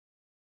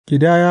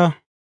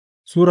Ƙidaya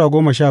Sura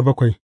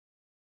 17.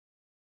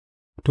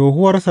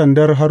 Tohuwar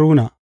sandar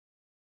Haruna.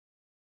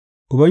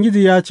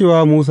 Ubangiji ya ce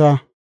wa Musa,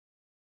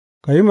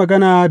 Ka yi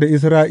magana da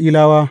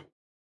Isra'ilawa,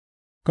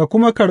 ka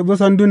kuma karɓi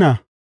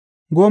sanduna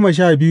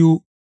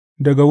 12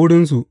 daga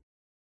wurinsu,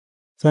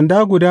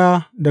 sanda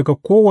guda daga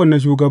kowane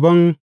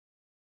shugaban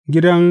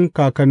gidan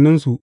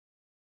kakanninsu,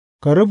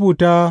 ka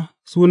rubuta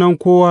sunan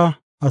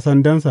kowa a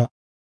sandansa,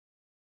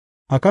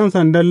 a kan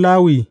sandan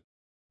Lawi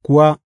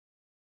kuwa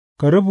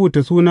ka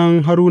rubuta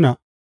sunan Haruna,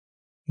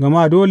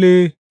 gama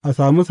dole a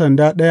sami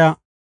sanda ɗaya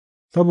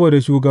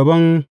saboda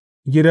shugaban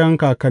gidan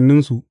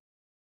kakanninsu,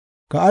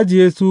 ka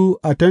ajiye su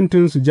a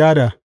Tentin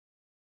Sujada,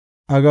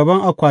 a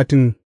gaban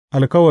akwatin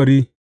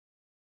Alkawari,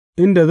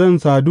 inda zan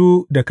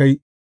sadu da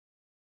kai,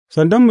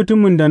 sandan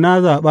mutumin da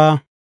na zaɓa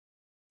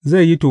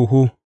zai yi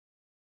toho,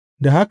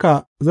 da haka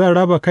zan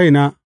raba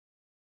kaina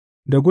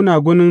da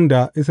gunagunin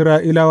da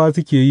Isra'ilawa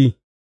suke yi,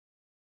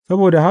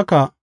 saboda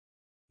haka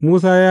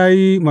Musa ya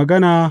yi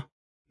magana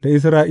da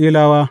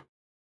Isra'ilawa,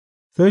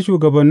 sai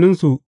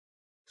shugabanninsu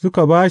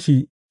suka ba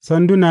shi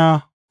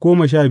sanduna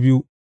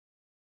 12,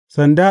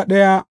 sanda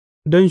ɗaya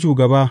don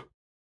shugaba,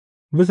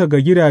 bisa ga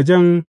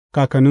gidajen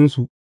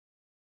kakanninsu,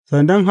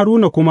 sandan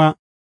Haruna kuma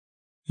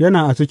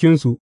yana a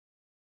cikinsu,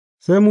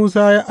 sai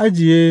Musa ya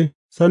ajiye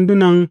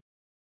sandunan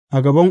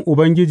a gaban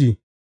Ubangiji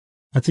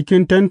a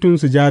cikin Tentin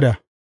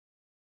Sujada.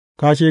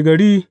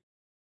 Kashegari,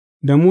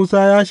 da Musa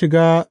ya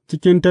shiga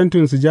cikin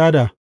Tentin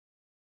Sujada,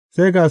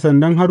 sai ga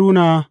sandan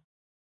Haruna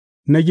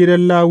na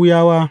gidan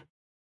Lawiyawa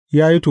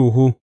ya yi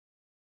toho,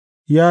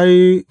 ya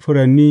yi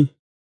furanni,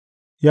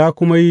 ya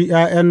kuma yi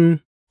 ’ya'yan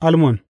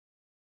almon,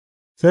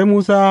 sai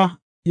Musa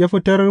ya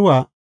fitar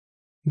wa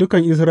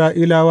dukan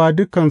Isra'ilawa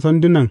dukan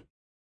sandunan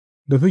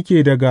da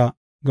suke daga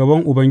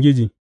gaban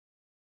Ubangiji,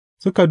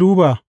 suka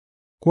duba,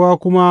 kowa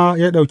kuma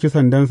ya ɗauki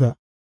sandansa.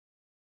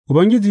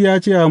 Ubangiji ya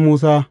ce wa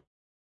Musa,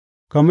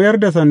 Ka mayar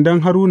da sandan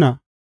Haruna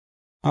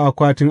a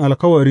akwatin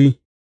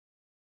Alkawari,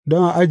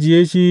 don a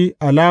ajiye shi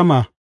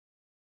alama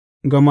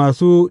ga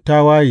masu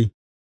tawaye,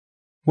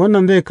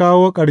 wannan zai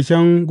kawo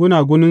ƙarshen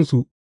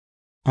gunaguninsu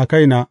a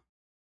kaina,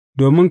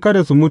 domin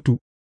kada su mutu.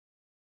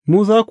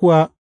 Musa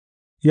kuwa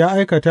ya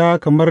aikata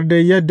kamar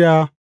dai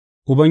yadda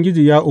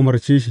Ubangiji ya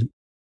umarce shi.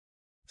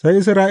 Sai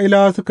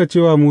Isra'ilawa suka ce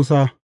wa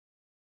Musa,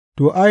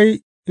 To,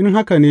 ai, in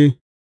haka ne,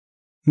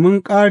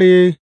 mun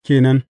ƙare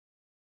ke nan,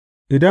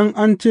 idan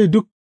an ce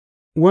duk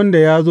wanda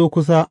ya zo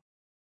kusa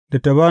da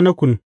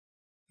tabanakul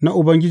na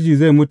Ubangiji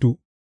zai mutu,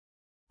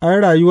 ai,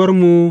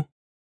 rayuwarmu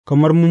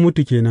kamar mun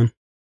mutu ke nan.